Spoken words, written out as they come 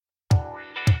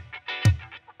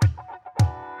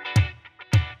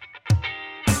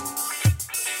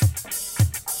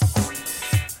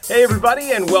Hey,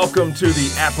 everybody, and welcome to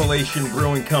the Appalachian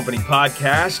Brewing Company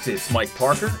podcast. It's Mike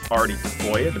Parker, Artie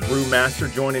Tafoya, the brewmaster,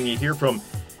 joining you here from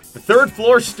the third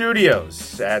floor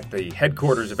studios at the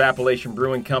headquarters of Appalachian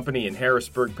Brewing Company in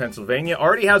Harrisburg, Pennsylvania.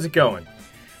 Artie, how's it going?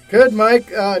 Good, Mike.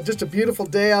 Just a beautiful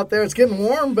day out there. It's getting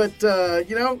warm, but,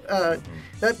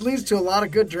 that leads to a lot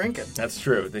of good drinking. That's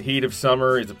true. The heat of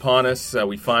summer is upon us.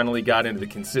 We finally got into the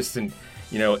consistent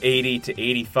 80 to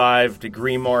 85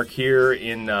 degree mark here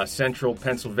in central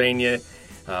Pennsylvania,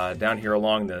 down here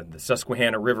along the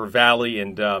Susquehanna River Valley.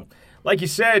 And like you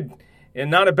said,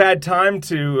 not a bad time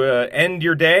to end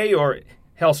your day, or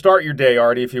hell, start your day,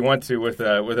 Artie, if you want to, with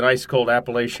an ice-cold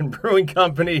Appalachian Brewing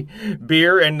Company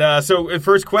beer. And so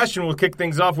first question, we'll kick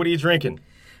things off. What are you drinking?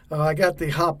 I got the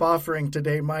hop offering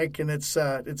today, Mike, and it's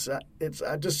I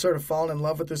just sort of fallen in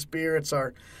love with this beer. It's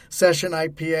our Session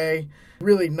IPA,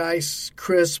 really nice,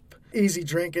 crisp, easy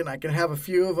drinking. I can have a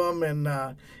few of them in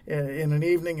an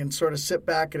evening and sort of sit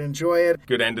back and enjoy it.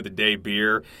 Good end of the day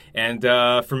beer, and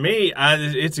for me,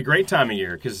 it's a great time of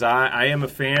year because I am a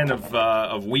fan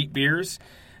of wheat beers.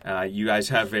 You guys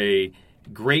have a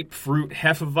grapefruit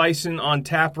Hefeweizen on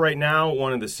tap right now,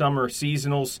 one of the summer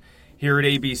seasonals here at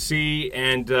ABC,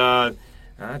 and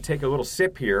I take a little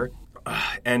sip here,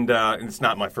 and it's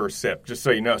not my first sip, just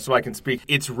so you know, so I can speak.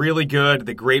 It's really good.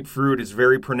 The grapefruit is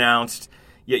very pronounced,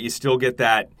 yet you still get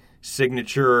that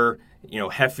signature,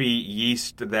 heavy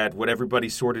yeast that what everybody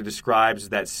sort of describes,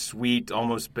 that sweet,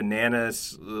 almost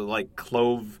bananas, like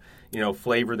clove,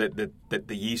 flavor that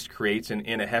the yeast creates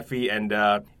in a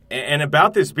Hefe. And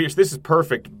about this beer, this is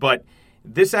perfect, but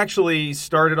this actually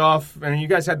started off, and you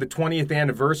guys had the 20th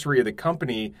anniversary of the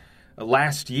company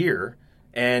last year,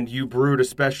 and you brewed a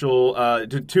special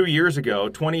 2 years ago,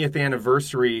 20th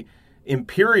anniversary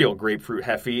Imperial Grapefruit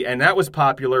Hefe, and that was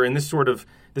popular, and this sort of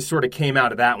came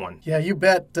out of that one. Yeah, you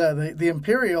bet. The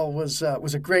Imperial was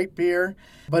a great beer,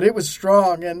 but it was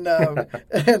strong, and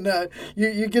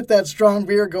you get that strong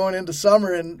beer going into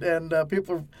summer, and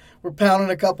people were pounding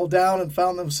a couple down and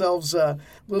found themselves a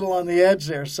little on the edge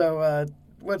there. So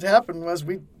what happened was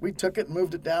we took it and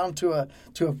moved it down to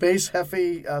a base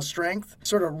Hefe strength,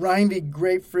 sort of rindy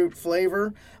grapefruit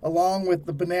flavor, along with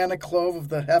the banana clove of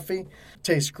the Hefe.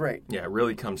 Tastes great. Yeah, it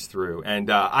really comes through. And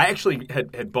I actually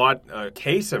had bought a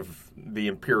case of the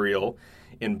Imperial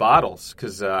in bottles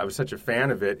because I was such a fan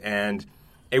of it, and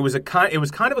it was kind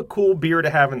of a cool beer to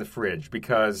have in the fridge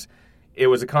because it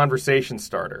was a conversation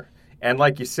starter. And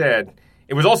like you said,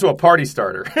 it was also a party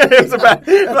starter. It was about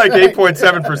like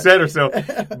 8.7% or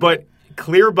so. But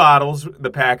clear bottles, the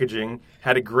packaging,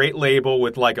 had a great label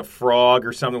with like a frog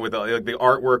or something. With the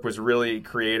artwork was really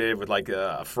creative with like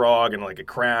a frog and like a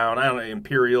crown. I don't know,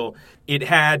 Imperial. It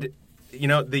had,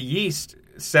 the yeast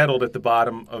settled at the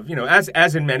bottom of,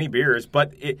 as in many beers.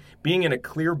 But it being in a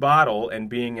clear bottle and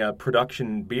being a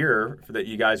production beer that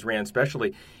you guys ran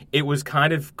specially, it was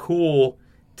kind of cool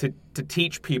to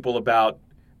teach people about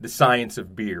the science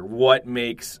of beer, what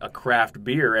makes a craft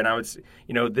beer. And I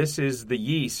would, this is the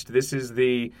yeast. This is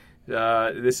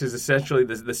this is essentially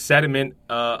the sediment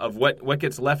of what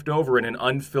gets left over in an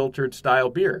unfiltered style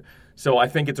beer. So I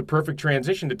think it's a perfect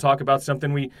transition to talk about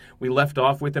something we left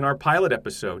off with in our pilot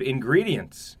episode: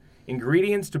 ingredients.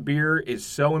 Ingredients to beer is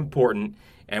so important,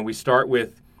 and we start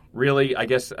with really, I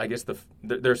guess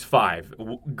there's 5.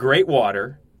 Great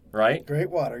water. Right? Great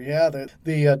water, yeah. The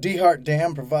DeHart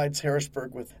Dam provides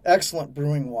Harrisburg with excellent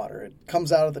brewing water. It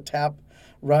comes out of the tap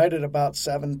right at about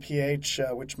 7 pH,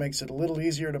 which makes it a little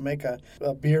easier to make a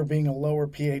beer. Being a lower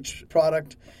pH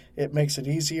product, it makes it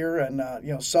easier. And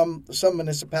some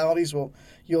municipalities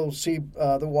you'll see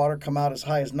the water come out as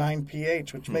high as 9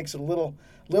 pH, which makes it a little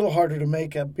harder to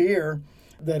make a beer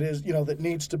that is, that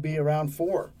needs to be around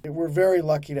 4. We're very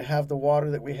lucky to have the water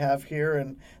that we have here,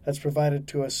 and that's provided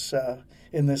to us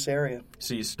in this area.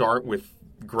 So you start with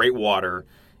great water.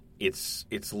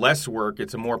 It's less work.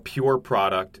 It's a more pure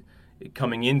product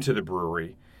coming into the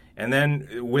brewery. And then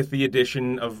with the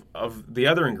addition of the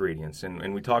other ingredients,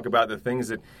 and we talk about the things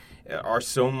that are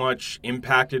so much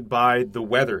impacted by the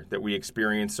weather that we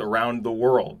experience around the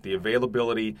world, the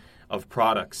availability of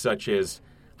products such as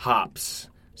hops,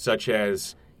 such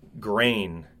as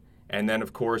grain, and then,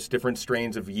 of course, different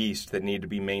strains of yeast that need to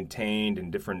be maintained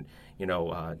in different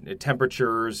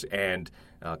temperatures and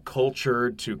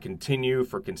cultured to continue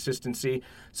for consistency.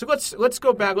 So let's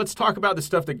go back. Let's talk about the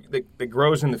stuff that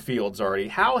grows in the fields already.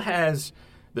 How has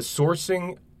the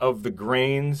sourcing of the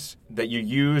grains that you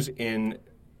use in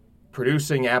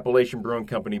producing Appalachian Brewing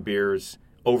Company beers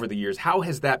over the years, how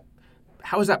has that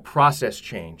process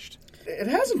changed? It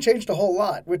hasn't changed a whole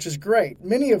lot, which is great.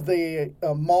 Many of the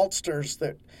maltsters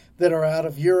that are out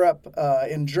of Europe,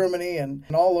 in Germany, and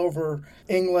all over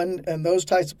England and those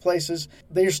types of places,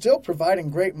 they're still providing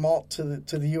great malt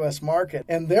to the U.S. market.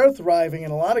 And they're thriving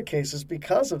in a lot of cases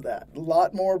because of that. A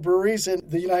lot more breweries in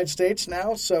the United States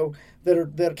now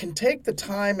that can take the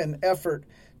time and effort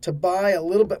to buy a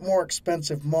little bit more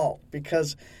expensive malt.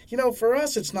 Because, for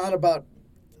us, it's not about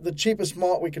the cheapest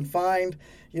malt we can find,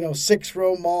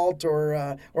 6-row malt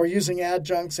or using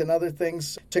adjuncts and other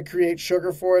things to create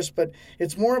sugar for us, but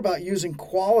it's more about using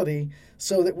quality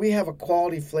so that we have a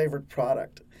quality flavored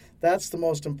product. That's the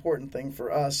most important thing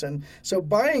for us. And so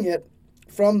buying it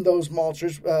from those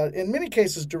maltsters, in many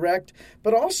cases direct,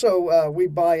 but also we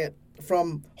buy it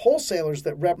from wholesalers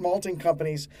that rep malting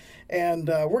companies, and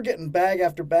we're getting bag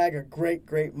after bag of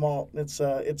great malt.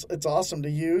 It's awesome to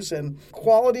use, and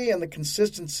quality and the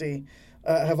consistency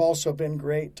have also been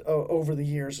great over the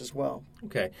years as well.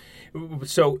 Okay,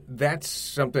 so that's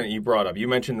something that you brought up. You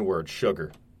mentioned the word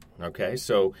sugar. Okay,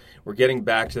 so we're getting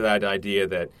back to that idea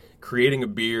that creating a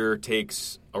beer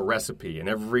takes a recipe, and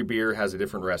every beer has a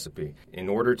different recipe. In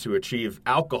order to achieve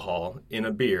alcohol in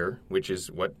a beer, which is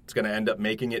what's going to end up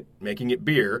making it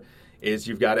beer, is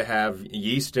you've got to have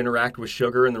yeast interact with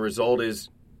sugar, and the result is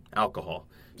alcohol.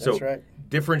 That's right.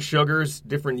 Different sugars,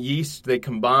 different yeast, they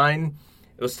combine.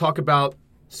 Let's talk about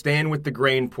staying with the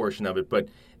grain portion of it, but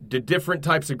the different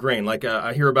types of grain, like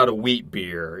I hear about a wheat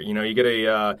beer. You get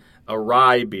a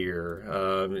rye beer.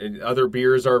 Other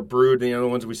beers are brewed, the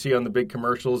ones we see on the big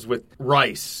commercials with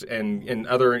rice and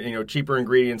other cheaper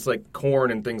ingredients like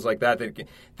corn and things like that.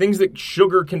 Things that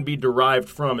sugar can be derived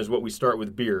from is what we start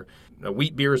with beer.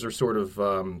 Wheat beers are sort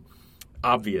of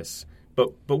obvious.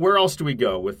 But where else do we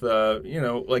go with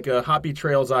like a Hoppy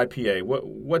Trails IPA?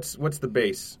 What's the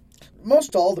base?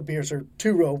 Most all the beers are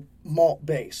 2-row malt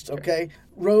based, okay?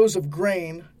 Rows of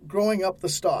grain growing up the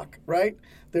stalk, right?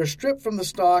 They're stripped from the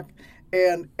stalk,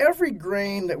 and every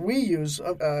grain that we use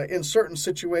in certain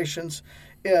situations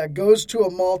goes to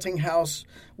a malting house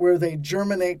where they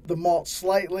germinate the malt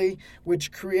slightly,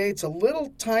 which creates a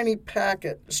little tiny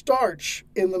packet starch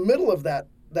in the middle of that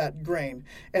grain.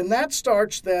 And that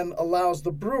starch then allows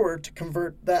the brewer to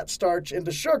convert that starch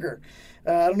into sugar.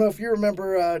 I don't know if you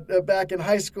remember back in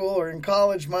high school or in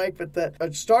college, Mike, but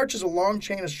that starch is a long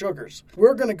chain of sugars.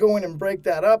 We're going to go in and break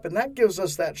that up, and that gives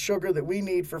us that sugar that we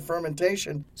need for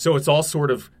fermentation. So it's all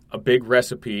sort of a big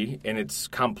recipe, and it's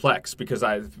complex, because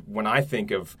when I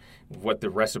think of what the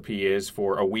recipe is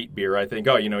for a wheat beer, I think,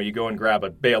 you go and grab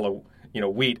a bale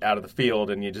of wheat out of the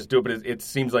field and you just do it, but it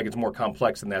seems like it's more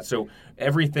complex than that. So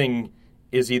everything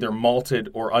is either malted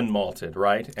or unmalted,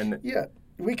 right? And yeah.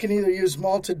 We can either use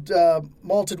malted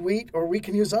wheat, or we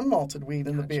can use unmalted wheat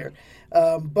in the beer.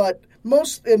 But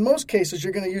in most cases,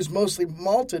 you're going to use mostly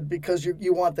malted because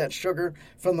you want that sugar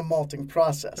from the malting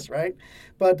process, right?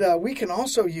 But we can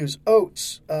also use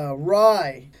oats,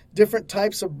 rye, different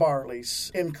types of barleys.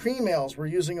 In cream ales, we're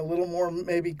using a little more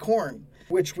maybe corn,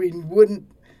 which we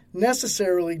wouldn't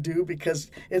necessarily do because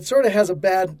it sort of has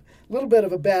a little bit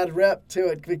of a bad rep to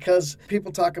it, because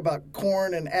people talk about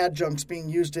corn and adjuncts being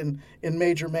used in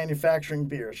major manufacturing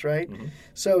beers, right? Mm-hmm.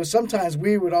 So sometimes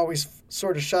we would always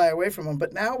sort of shy away from them.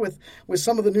 But now with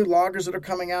some of the new lagers that are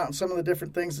coming out and some of the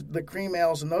different things, the cream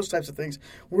ales and those types of things,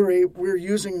 we're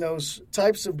using those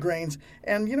types of grains.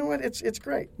 And you know what? It's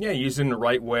great. Yeah, using the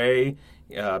right way,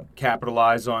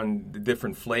 capitalize on the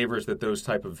different flavors that those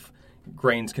type of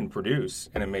grains can produce,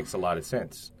 and it makes a lot of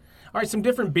sense. All right, some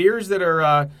different beers that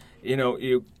are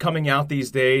coming out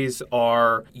these days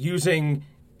are using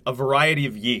a variety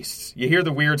of yeasts. You hear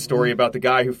the weird story about the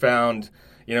guy who found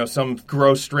some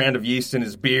gross strand of yeast in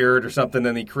his beard or something,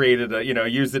 and he created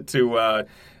used it to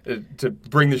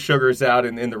bring the sugars out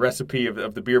in the recipe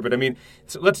of the beer. But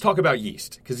so let's talk about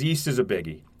yeast, because yeast is a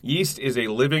biggie. Yeast is a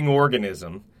living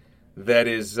organism that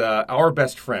is our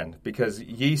best friend, because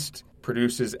yeast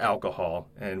produces alcohol,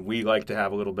 and we like to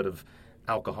have a little bit of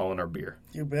alcohol in our beer.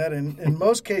 You bet. In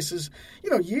most cases,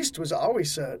 yeast was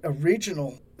always a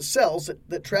regional cells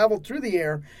that traveled through the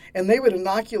air, and they would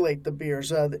inoculate the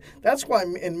beers. That's why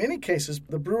in many cases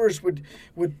the brewers would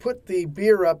put the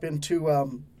beer up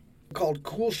into called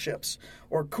cool ships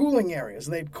or cooling areas.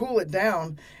 They'd cool it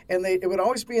down, and it would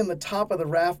always be in the top of the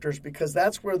rafters, because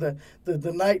that's where the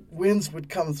night winds would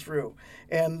come through,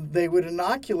 and they would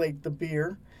inoculate the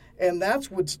beer. and that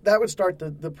would start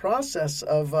the process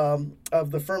of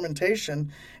the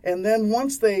fermentation. And then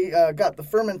once they got the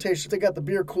fermentation, they got the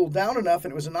beer cooled down enough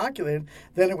and it was inoculated,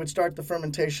 then it would start the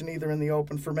fermentation either in the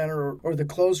open fermenter or the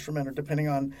closed fermenter, depending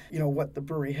on what the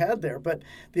brewery had there. But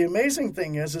the amazing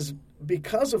thing is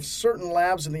because of certain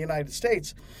labs in the United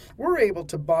States, we're able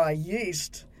to buy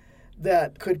yeast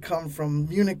that could come from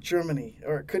Munich, Germany,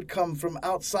 or it could come from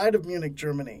outside of Munich,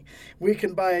 Germany. We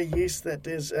can buy a yeast that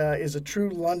is a true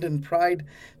London Pride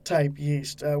type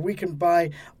yeast. We can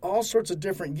buy all sorts of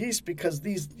different yeast because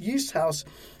these yeast houses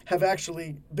have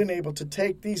actually been able to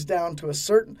take these down to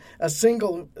a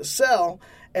single cell,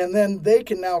 and then they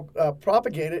can now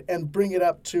propagate it and bring it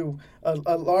up to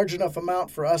a large enough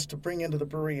amount for us to bring into the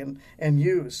brewery and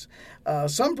use.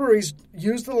 Some breweries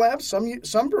use the labs.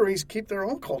 Some breweries keep their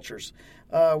own cultures,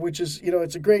 which is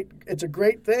it's a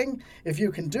great thing if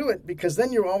you can do it, because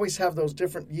then you always have those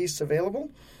different yeasts available.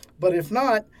 But if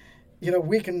not,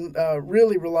 we can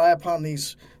really rely upon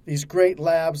these great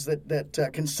labs that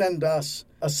can send us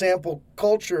a sample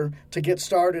culture to get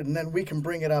started, and then we can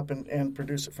bring it up and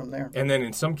produce it from there. And then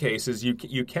in some cases,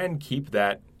 you can keep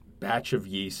that batch of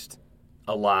yeast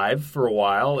alive for a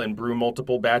while and brew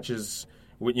multiple batches,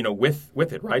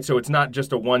 with it, right? So it's not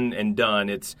just a one and done.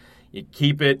 It's you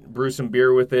keep it, brew some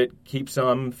beer with it, keep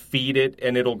some, feed it,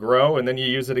 and it'll grow, and then you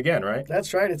use it again, right?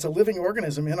 That's right. It's a living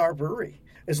organism in our brewery.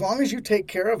 As long as you take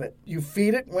care of it, you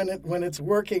feed it when it's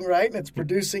working right and it's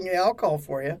producing the alcohol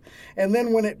for you, and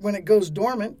then when it goes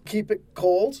dormant, keep it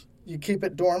cold. You keep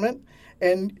it dormant,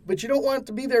 but you don't want it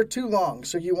to be there too long.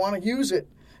 So you want to use it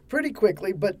pretty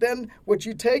quickly. But then what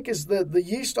you take is the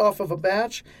yeast off of a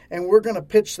batch, and we're going to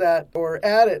pitch that or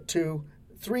add it to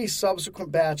 3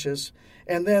 subsequent batches.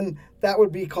 And then that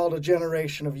would be called a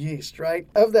generation of yeast, right?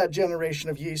 Of that generation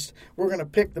of yeast, we're going to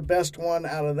pick the best one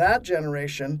out of that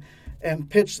generation and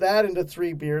pitch that into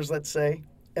 3 beers, let's say,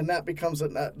 and that becomes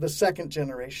the second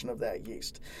generation of that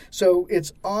yeast. So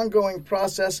it's ongoing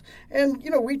process, and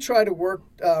we try to work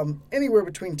anywhere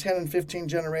between 10 and 15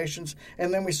 generations,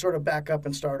 and then we sort of back up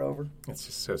and start over. It's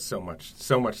just so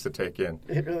much to take in.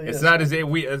 It really is. It's not as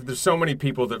if there's so many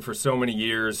people that for so many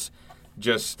years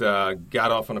just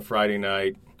got off on a Friday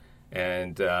night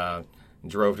and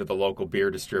drove to the local beer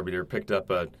distributor, picked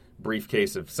up a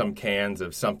briefcase of some cans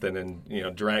of something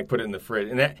and drank, put it in the fridge,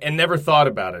 and never thought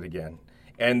about it again.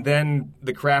 And then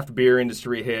the craft beer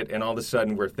industry hit, and all of a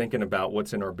sudden we're thinking about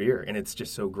what's in our beer, and it's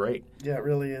just so great. Yeah, it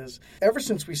really is. Ever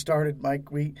since we started,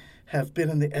 Mike, we have been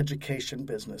in the education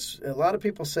business. A lot of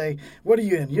people say, what are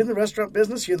you in? You in the restaurant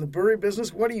business? You in the brewery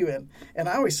business? What are you in? And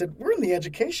I always said, we're in the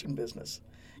education business.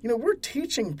 We're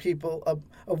teaching people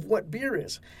of what beer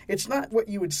is. It's not what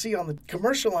you would see on the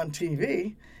commercial on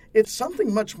TV. It's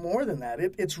something much more than that.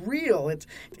 It's real.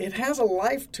 It has a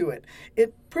life to it.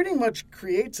 It pretty much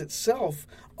creates itself.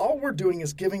 All we're doing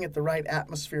is giving it the right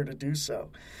atmosphere to do so.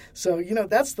 So,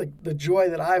 that's the joy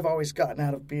that I've always gotten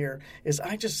out of beer, is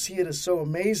I just see it as so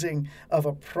amazing of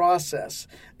a process.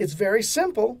 It's very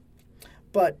simple,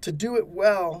 but to do it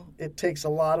well, it takes a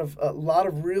lot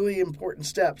of really important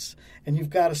steps, and you've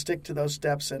got to stick to those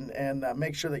steps and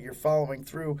make sure that you're following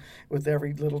through with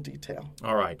every little detail.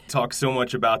 All right. Talk so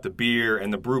much about the beer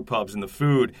and the brew pubs and the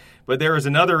food, but there is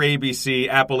another ABC,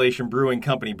 Appalachian Brewing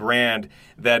Company brand,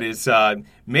 that is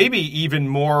maybe even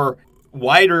more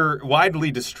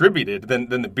widely distributed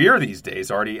than the beer these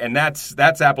days, Artie, and that's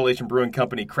Appalachian Brewing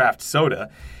Company craft soda.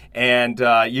 And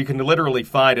you can literally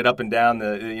find it up and down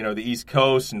the East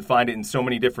Coast, and find it in so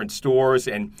many different stores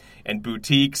and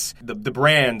boutiques. The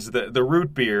brands, the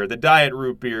root beer, the diet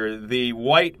root beer, the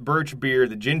white birch beer,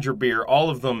 the ginger beer, all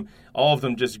of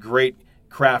them just great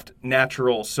craft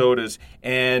natural sodas.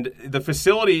 And the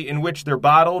facility in which they're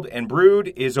bottled and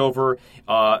brewed is over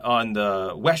on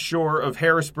the west shore of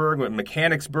Harrisburg,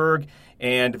 Mechanicsburg,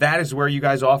 and that is where you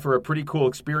guys offer a pretty cool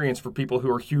experience for people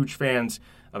who are huge fans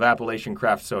of Appalachian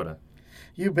craft soda.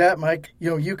 You bet, Mike.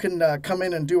 You can come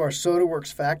in and do our Soda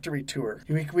Works factory tour.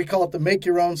 We call it the Make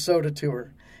Your Own Soda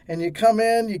Tour. And you come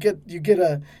in, you get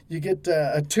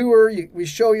a tour. We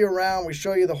show you around. We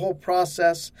show you the whole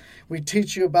process. We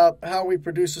teach you about how we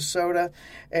produce a soda,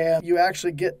 and you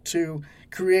actually get to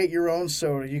create your own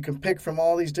soda. You can pick from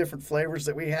all these different flavors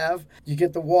that we have. You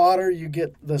get the water, you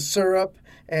get the syrup,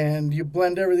 and you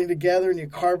blend everything together and you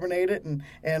carbonate it,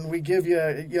 and we give you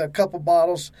a couple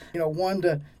bottles, one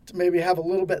to maybe have a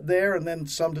little bit there and then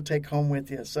some to take home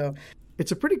with you. So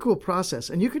it's a pretty cool process,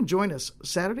 and you can join us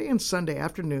Saturday and Sunday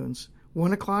afternoons,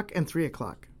 1 o'clock and 3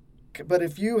 o'clock. But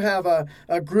if you have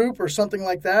a group or something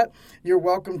like that, you're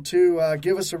welcome to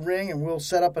give us a ring, and we'll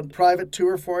set up a private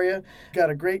tour for you. Got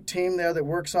a great team there that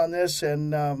works on this,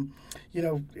 and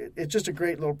it's just a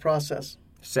great little process.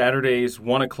 Saturdays,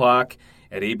 1 o'clock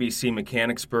at ABC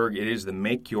Mechanicsburg. It is the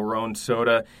Make Your Own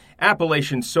Soda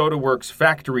Appalachian Soda Works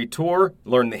factory tour.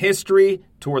 Learn the history,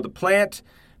 tour the plant.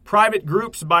 Private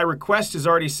groups by request, as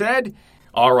Artie said.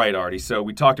 All right, Artie, so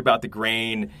we talked about the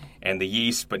grain and the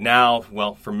yeast, but now,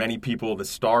 well, for many people, the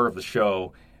star of the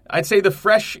show, I'd say the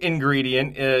fresh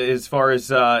ingredient, as far as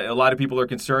a lot of people are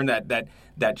concerned,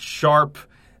 that sharp,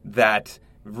 that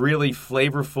really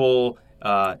flavorful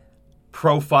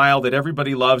profile that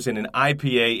everybody loves in an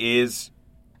IPA is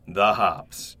the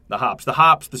hops. The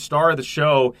hops, the star of the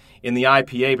show in the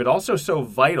IPA, but also so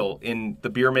vital in the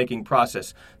beer-making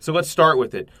process. So let's start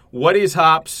with it. What is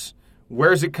hops? Where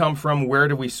does it come from? Where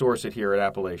do we source it here at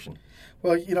Appalachian?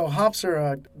 Well, hops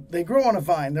they grow on a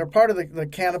vine. They're part of the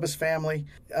cannabis family.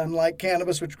 Unlike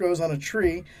cannabis, which grows on a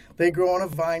tree, they grow on a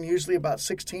vine, usually about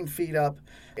 16 feet up.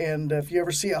 And if you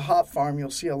ever see a hop farm,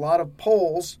 you'll see a lot of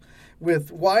poles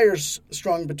with wires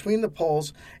strung between the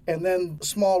poles and then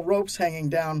small ropes hanging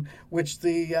down, which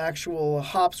the actual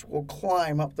hops will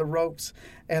climb up the ropes.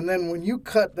 And then when you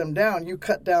cut them down, you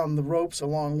cut down the ropes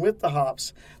along with the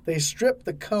hops. They strip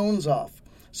the cones off.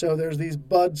 So there's these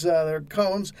buds, they're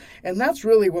cones, and that's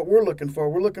really what we're looking for.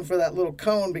 We're looking for that little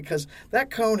cone because that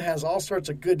cone has all sorts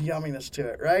of good yumminess to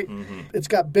it, right? Mm-hmm. It's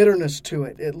got bitterness to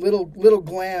it. Little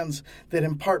glands that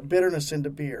impart bitterness into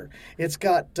beer. It's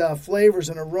got flavors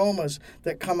and aromas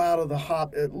that come out of the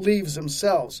hop leaves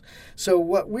themselves. So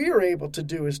what we are able to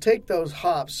do is take those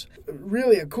hops.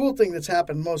 Really, a cool thing that's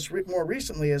happened more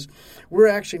recently is we're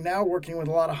actually now working with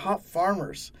a lot of hop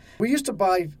farmers. We used to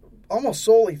buy almost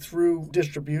solely through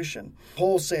distribution,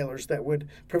 wholesalers that would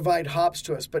provide hops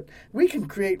to us. But we can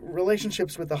create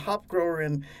relationships with a hop grower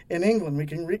in England. We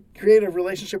can create a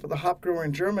relationship with a hop grower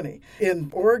in Germany, in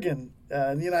Oregon,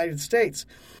 in the United States.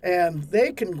 And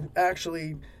they can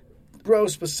actually grow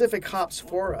specific hops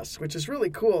for us, which is really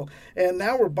cool. And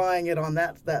now we're buying it on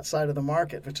that side of the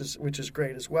market, which is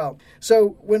great as well.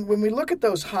 So when we look at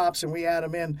those hops and we add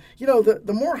them in,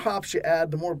 the more hops you add,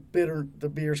 the more bitter the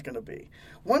beer's going to be.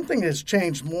 One thing that's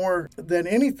changed more than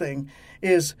anything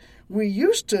is we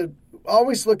used to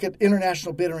always look at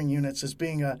international bittering units as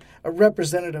being a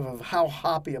representative of how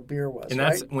hoppy a beer was. And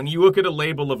that's right? When you look at a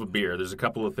label of a beer, there's a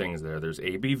couple of things there. There's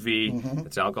ABV, mm-hmm.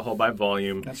 That's alcohol by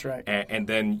volume. That's right. And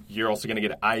then you're also going to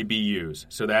get IBUs.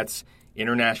 So that's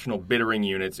international bittering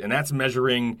units, and that's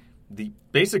measuring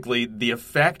basically the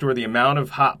effect or the amount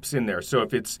of hops in there. So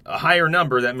if it's a higher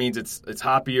number, that means it's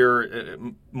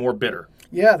hoppier, more bitter.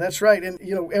 Yeah, that's right. And,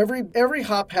 every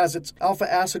hop has its alpha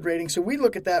acid rating. So we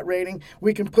look at that rating.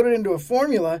 We can put it into a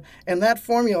formula, and that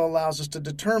formula allows us to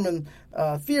determine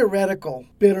theoretical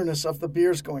bitterness of the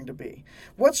beer's going to be.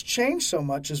 What's changed so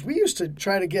much is we used to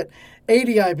try to get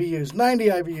 80 IBUs, 90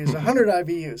 IBUs, 100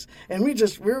 IBUs, and we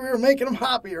were making them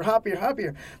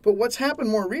hoppier. But what's happened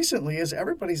more recently is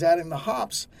everybody's adding the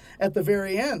hops at the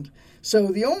very end. So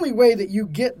the only way that you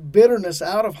get bitterness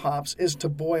out of hops is to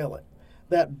boil it.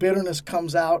 That bitterness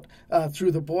comes out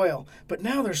through the boil. But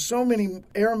now there's so many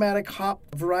aromatic hop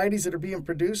varieties that are being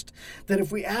produced that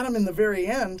if we add them in the very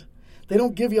end, they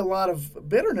don't give you a lot of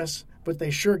bitterness, but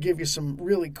they sure give you some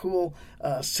really cool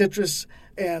citrus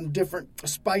and different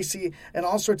spicy and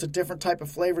all sorts of different type of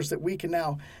flavors that we can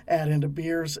now add into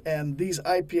beers. And these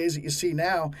IPAs that you see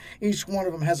now, each one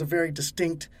of them has a very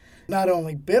distinct, not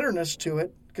only bitterness to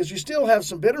it, because you still have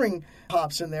some bittering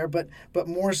hops in there, but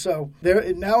more so.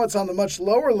 Now it's on the much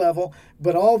lower level,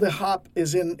 but all the hop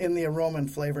is in the aroma and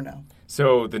flavor now.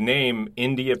 So the name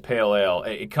India Pale Ale,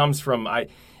 it comes from,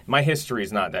 my history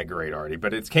is not that great, Artie,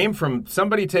 but it came from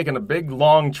somebody taking a big,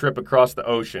 long trip across the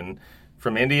ocean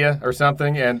from India or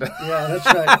something, and yeah, that's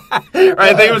right.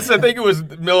 I think it was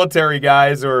military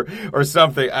guys or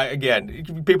something.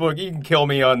 People, you can kill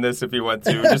me on this if you want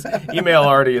to. Just email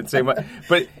Artie and say. But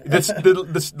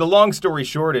the long story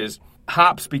short is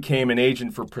hops became an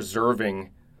agent for preserving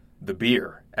the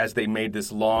beer as they made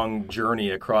this long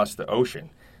journey across the ocean.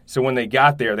 So when they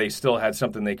got there, they still had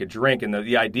something they could drink, and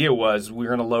the idea was we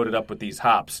were going to load it up with these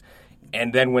hops.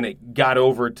 And then when it got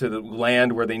over to the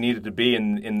land where they needed to be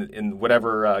in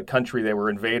whatever country they were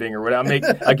invading or whatever,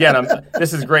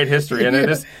 this is great history, and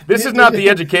this is not the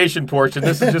education portion.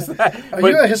 This is just that. Are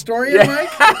you a historian, Mike?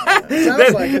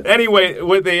 Sounds like it. Anyway,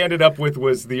 what they ended up with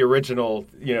was the original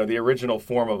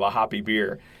form of a hoppy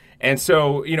beer. And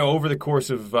so, over the course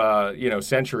of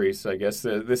centuries, I guess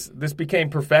this became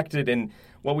perfected, and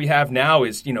what we have now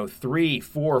is 3,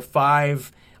 4,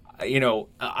 5.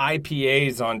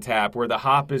 IPAs on tap where the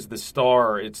hop is the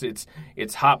star.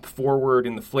 It's hop forward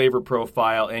in the flavor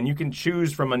profile, and you can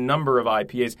choose from a number of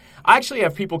IPAs. I actually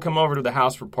have people come over to the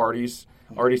house for parties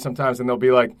already sometimes, and they'll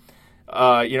be like,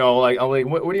 what do you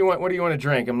want? What do you want to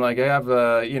drink? I'm like, I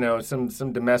have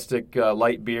some domestic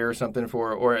light beer or something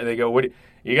or they go,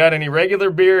 you got any regular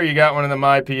beer? You got one of them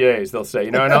IPAs? They'll say,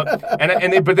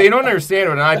 but they don't understand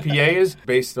what an IPA is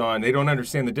based on. They don't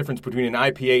understand the difference between an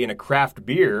IPA and a craft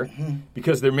beer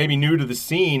because they're maybe new to the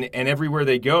scene, and everywhere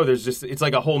they go, it's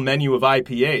like a whole menu of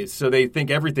IPAs. So they think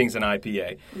everything's an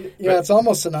IPA. Yeah, it's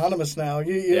almost synonymous now.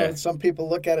 You know, some people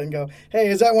look at it and go, "Hey,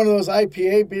 is that one of those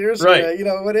IPA beers?" Right.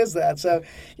 What is that? So,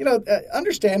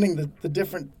 understanding the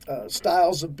different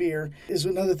styles of beer is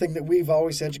another thing that we've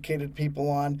always educated people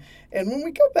on. And when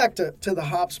we go back to the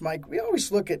hops, Mike, we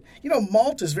always look at,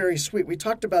 malt is very sweet. We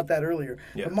talked about that earlier.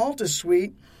 Yeah. The malt is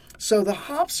sweet, so the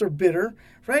hops are bitter,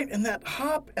 right? And that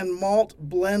hop and malt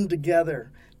blend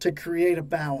together to create a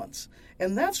balance.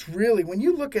 And that's really, when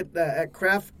you look at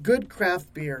good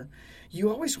craft beer, you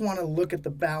always want to look at the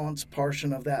balance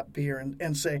portion of that beer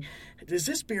and say, is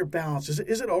this beer balanced? Is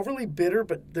it overly bitter,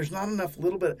 but there's not enough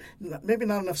maybe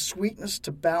not enough sweetness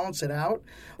to balance it out?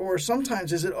 Or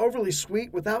sometimes is it overly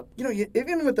sweet without,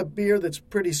 even with a beer that's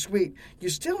pretty sweet, you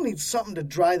still need something to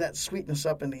dry that sweetness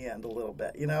up in the end a little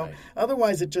bit, Right.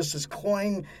 Otherwise it just is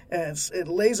cloying and it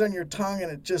lays on your tongue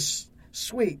and it's just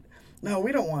sweet. No,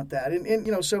 we don't want that.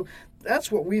 And so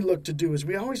that's what we look to do is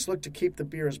we always look to keep the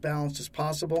beer as balanced as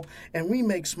possible, and we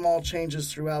make small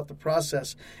changes throughout the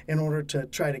process in order to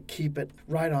try to keep it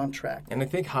right on track. And I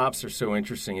think hops are so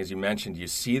interesting, as you mentioned. You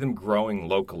see them growing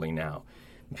locally now.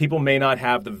 People may not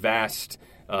have the vast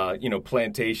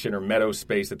plantation or meadow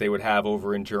space that they would have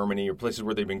over in Germany or places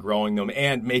where they've been growing them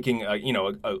and making a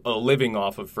living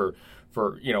off of for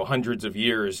hundreds of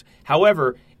years.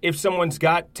 However, if someone's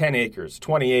got 10 acres,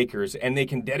 20 acres, and they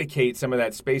can dedicate some of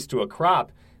that space to a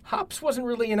crop, hops wasn't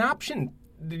really an option,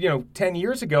 10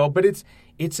 years ago, but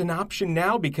it's an option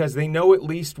now because they know at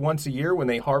least once a year when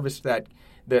they harvest that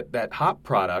hop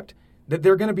product that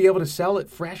they're going to be able to sell it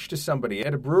fresh to somebody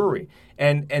at a brewery.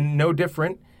 And no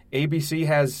different, ABC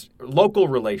has local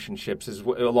relationships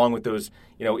along with those,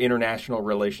 international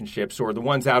relationships or the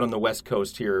ones out on the West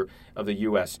Coast here of the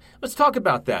U.S. Let's talk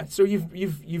about that. So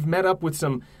you've met up with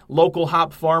some local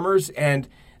hop farmers and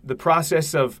the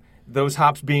process of those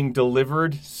hops being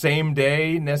delivered same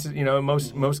day,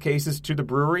 most cases to the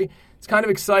brewery. It's kind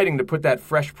of exciting to put that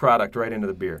fresh product right into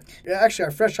the beer. Yeah, actually,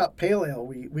 our fresh hop pale ale,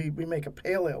 we make a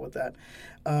pale ale with that.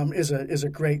 Is a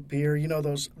great beer.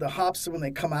 The hops when they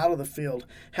come out of the field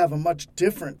have a much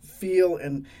different feel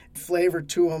and flavor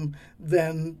to them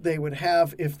than they would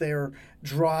have if they're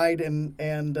dried and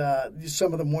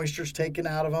some of the moisture's taken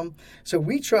out of them. So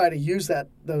we try to use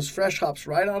those fresh hops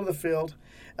right out of the field.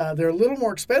 They're a little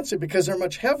more expensive because they're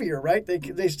much heavier, right?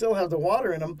 They still have the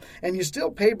water in them, and you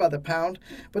still pay by the pound,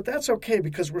 but that's okay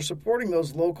because we're supporting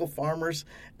those local farmers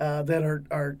that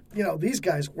are these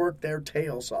guys work their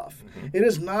tails off. Mm-hmm. It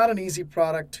is not an easy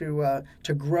product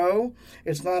to grow.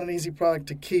 It's not an easy product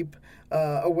to keep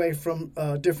away from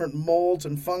different molds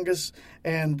and fungus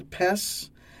and pests,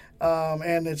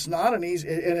 and it's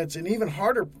an even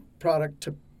harder product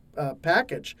to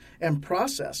package and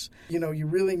process. You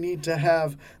really need to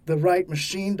have the right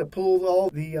machine to pull all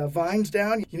the vines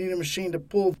down. You need a machine to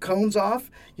pull cones off.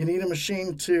 You need a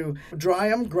machine to dry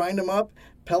them, grind them up,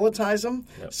 pelletize them,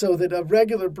 so that a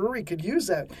regular brewery could use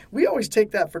that. We always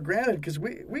take that for granted because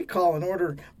we call and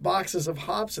order boxes of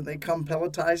hops and they come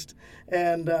pelletized,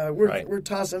 and we're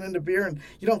tossing into beer, and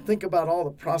you don't think about all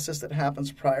the process that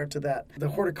happens prior to that, the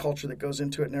horticulture that goes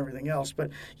into it and everything else.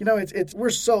 But we're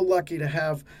so lucky to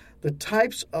have the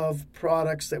types of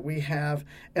products that we have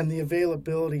and the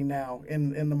availability now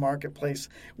in the marketplace.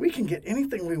 We can get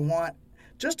anything we want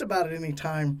just about at any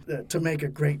time to make a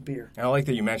great beer. And I like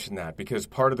that you mentioned that because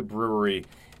part of the brewery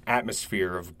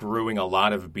atmosphere of brewing a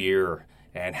lot of beer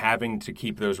and having to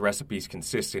keep those recipes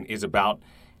consistent is about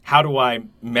how do I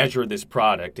measure this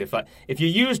product? If you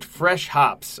used fresh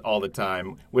hops all the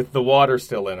time with the water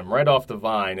still in them right off the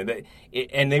vine,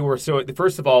 and they were so,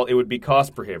 first of all, it would be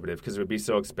cost prohibitive because it would be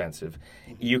so expensive.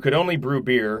 You could only brew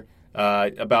beer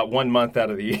about 1 month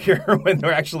out of the year when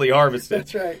they're actually harvested.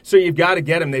 That's right. So you've got to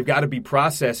get them. They've got to be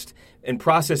processed in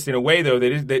a way, though,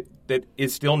 that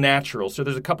is still natural. So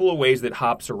there's a couple of ways that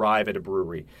hops arrive at a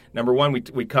brewery. Number one,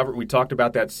 we talked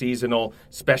about that seasonal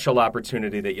special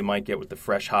opportunity that you might get with the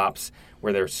fresh hops,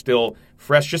 where they're still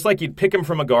fresh, just like you'd pick them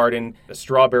from a garden, a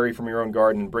strawberry from your own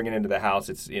garden, bring it into the house.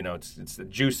 It's it's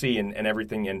juicy and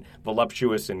everything, and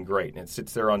voluptuous and great. And it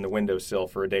sits there on the windowsill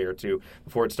for a day or two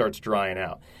before it starts drying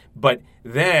out. But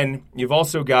then you've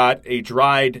also got a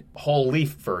dried whole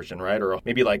leaf version, right? Or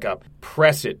maybe like a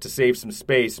press it to save some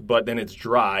space, but then it's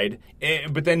dried.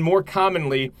 But then more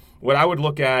commonly, what I would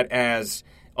look at as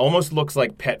almost looks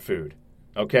like pet food.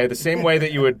 Okay, the same way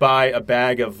that you would buy a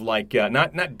bag of like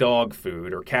not dog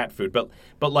food or cat food,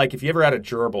 but like if you ever had a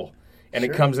gerbil and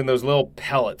Sure. it comes in those little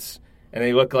pellets and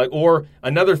they look like. Or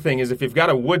another thing is if you've got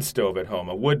a wood stove at home,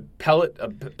 a wood pellet, Yeah,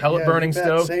 burning you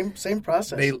bet. stove. Same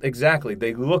process. They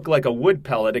look like a wood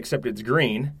pellet except it's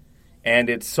green and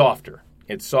it's softer.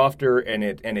 It's softer and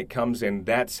it comes in.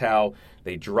 That's how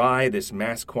they dry this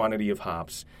mass quantity of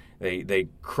hops. They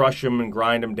crush them and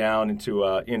grind them down into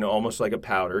almost like a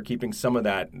powder, keeping some of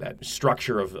that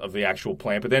structure of the actual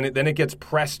plant. But then it gets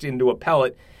pressed into a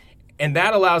pellet, and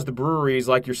that allows the breweries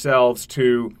like yourselves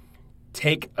to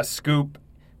take a scoop,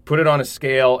 put it on a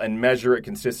scale, and measure it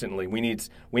consistently. We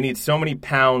need so many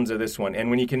pounds of this one, and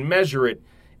when you can measure it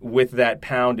with that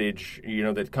poundage,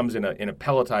 that comes in a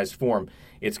pelletized form,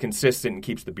 it's consistent and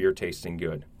keeps the beer tasting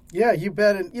good. Yeah, you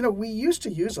bet. And, we used to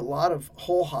use a lot of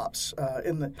whole hops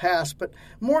in the past, but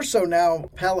more so now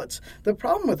pellets. The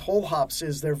problem with whole hops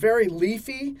is they're very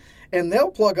leafy, and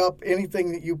they'll plug up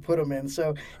anything that you put them in.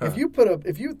 So if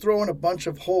you throw in a bunch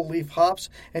of whole leaf hops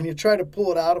and you try to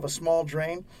pull it out of a small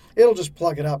drain, it'll just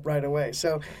plug it up right away.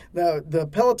 So the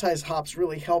pelletized hops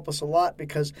really help us a lot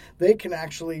because they can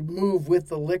actually move with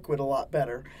the liquid a lot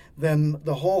better than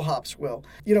the whole hops will.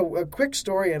 A quick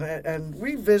story, and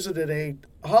we visited a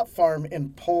hop farm in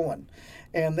Poland,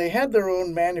 and they had their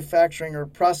own manufacturing or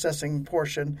processing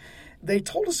portion. They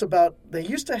told us they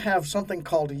used to have something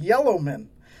called Yellowman.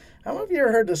 I don't know if you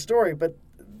ever heard the story, but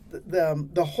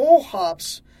the whole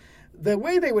hops, the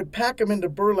way they would pack them into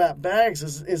burlap bags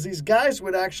is these guys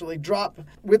would actually drop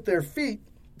with their feet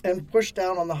and push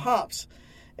down on the hops.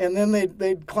 And then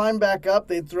they'd climb back up,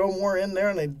 they'd throw more in there,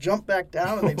 and they'd jump back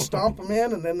down, and they'd stomp them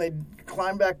in, and then they'd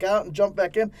climb back out and jump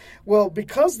back in. Well,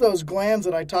 because those glands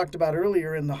that I talked about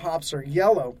earlier in the hops are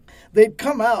yellow, they'd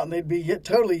come out and they'd be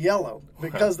totally yellow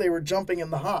because they were jumping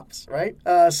in the hops, right?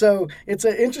 So it's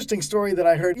an interesting story that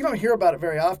I heard. You don't hear about it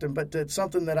very often, but it's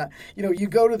something that you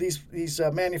go to these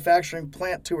manufacturing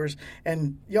plant tours,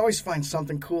 and you always find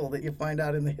something cool that you find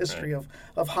out in the history of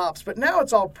hops. But now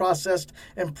it's all processed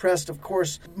and pressed, of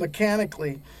course,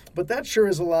 mechanically. But that sure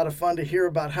is a lot of fun to hear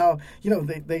about how,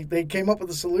 they came up with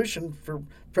a solution for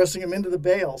pressing them into the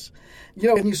bales.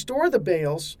 When you store the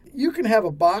bales, you can have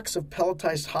a box of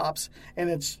pelletized hops, and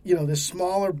it's, this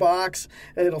smaller box,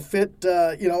 and it'll fit,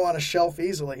 on a shelf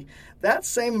easily. That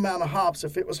same amount of hops,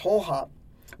 if it was whole hop,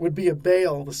 would be a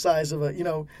bale the size of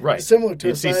right. similar to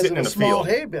You'd the see size sitting of in a a small field.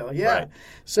 hay bale. Yeah. Right.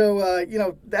 So,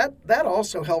 that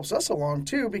also helps us along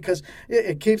too, because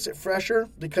it keeps it fresher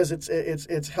because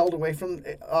it's held away from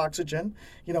oxygen.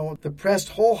 The pressed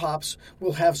whole hops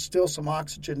will have still some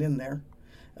oxygen in there.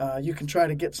 You can try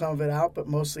to get some of it out, but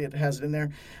mostly it has it in there.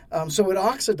 So it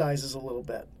oxidizes a little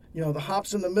bit. The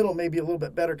hops in the middle may be a little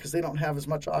bit better because they don't have as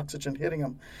much oxygen hitting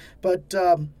them. But,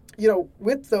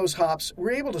 with those hops,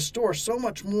 we're able to store so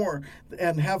much more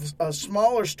and have a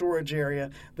smaller storage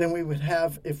area than we would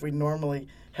have if we normally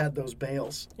had those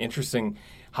bales. Interesting.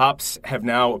 Hops have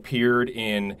now appeared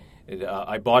in,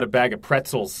 I bought a bag of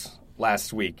pretzels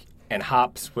last week, and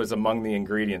hops was among the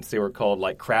ingredients. They were called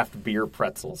like craft beer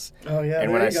pretzels. Oh, yeah,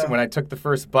 and there when I took the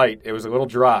first bite, it was a little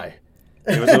dry.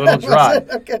 It was a little dry.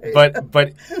 Okay.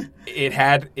 But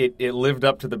it lived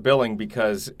up to the billing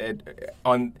because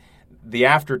on the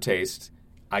aftertaste,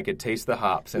 I could taste the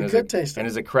hops. And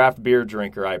as a craft beer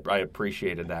drinker, I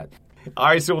appreciated that. All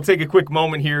right, so we'll take a quick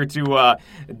moment here to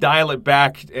dial it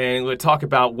back and we'll talk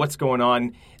about what's going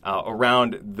on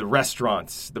around the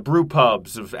restaurants, the brew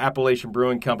pubs of Appalachian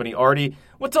Brewing Company. Artie,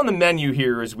 what's on the menu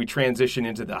here as we transition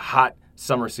into the hot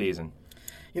summer season?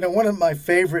 One of my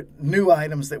favorite new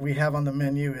items that we have on the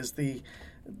menu is the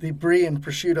brie and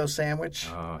prosciutto sandwich.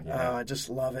 Oh, yeah. I just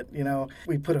love it.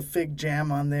 We put a fig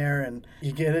jam on there, and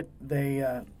you get it.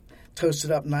 They toast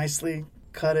it up nicely,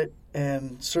 cut it,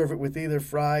 and serve it with either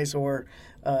fries or,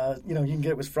 you can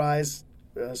get it with fries,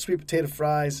 sweet potato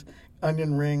fries,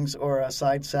 onion rings, or a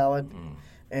side salad.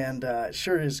 And it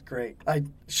sure is great. I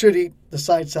should eat the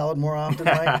side salad more often,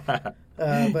 Mike.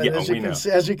 But Yeah, as we you know.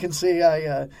 can see,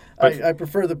 I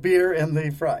prefer the beer and the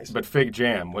fries. But Fig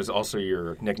Jam was also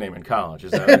your nickname in college,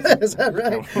 is that right? Is that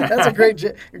right? That's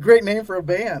a great name for a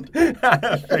band. Fig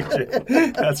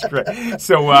Jam. That's great.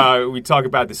 So we talk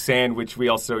about the sandwich. We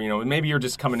also, maybe you're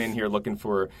just coming in here looking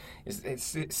for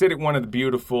sit at one of the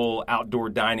beautiful outdoor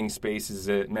dining spaces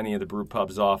that many of the brew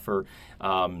pubs offer.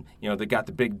 They got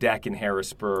the big deck in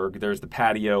Harrisburg. There's the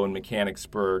patio in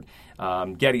Mechanicsburg.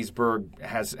 Gettysburg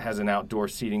has an outdoor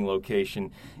seating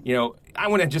location. I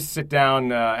want to just sit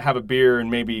down, have a beer, and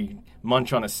maybe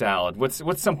munch on a salad.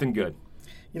 What's something good?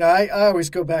 I always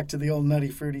go back to the old Nutty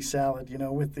Fruity salad,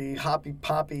 with the hoppy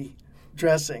poppy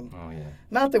dressing. Oh, yeah.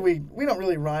 Not that we don't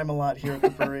really rhyme a lot here at the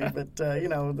brewery, but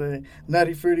the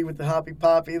Nutty Fruity with the hoppy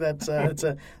poppy, that's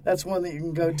one that you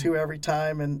can go to every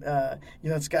time, and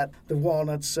it's got the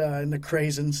walnuts and the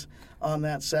craisins on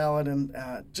that salad, and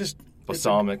just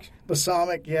balsamic.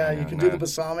 Balsamic, yeah, you can do the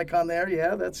balsamic on there.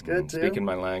 Yeah, that's good too. Speaking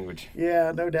my language.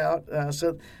 Yeah, no doubt.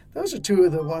 So those are two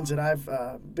of the ones that I've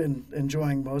been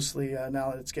enjoying mostly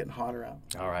now that it's getting hotter out.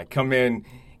 All right, come in,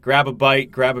 grab a bite,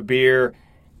 grab a beer,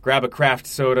 grab a craft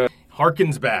soda.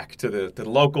 Harkens back to the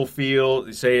local feel.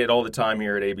 We say it all the time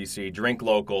here at ABC. Drink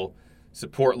local,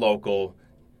 support local.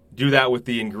 Do that with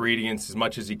the ingredients as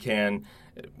much as you can.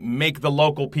 Make the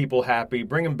local people happy.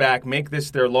 Bring them back. Make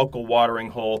this their local watering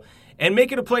hole. And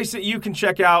make it a place that you can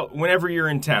check out whenever you're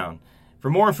in town. For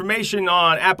more information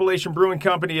on Appalachian Brewing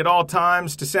Company at all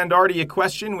times, to send Artie a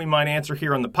question we might answer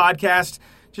here on the podcast,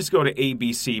 just go to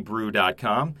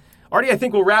abcbrew.com. Artie, I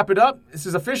think we'll wrap it up. This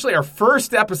is officially our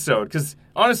first episode because,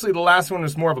 honestly, the last one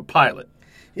was more of a pilot.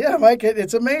 Yeah, Mike,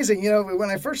 it's amazing. When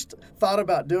I first thought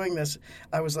about doing this,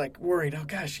 I was worried, oh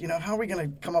gosh, how are we going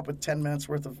to come up with 10 minutes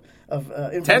worth of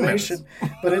information?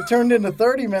 But it turned into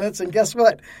 30 minutes, and guess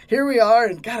what? Here we are,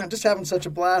 and God, I'm just having such a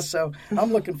blast, so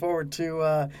I'm looking forward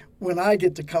to when I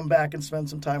get to come back and spend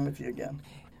some time with you again.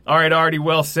 All right, Artie,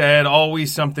 well said.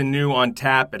 Always something new on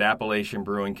tap at Appalachian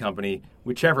Brewing Company,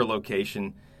 whichever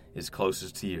location is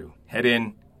closest to you. Head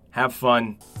in, have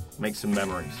fun, make some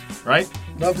memories, right?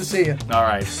 Love to see you. All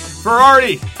right. For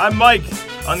Artie, I'm Mike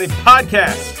on the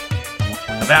podcast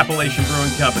of Appalachian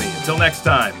Brewing Company. Until next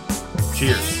time,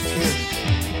 cheers. Cheers.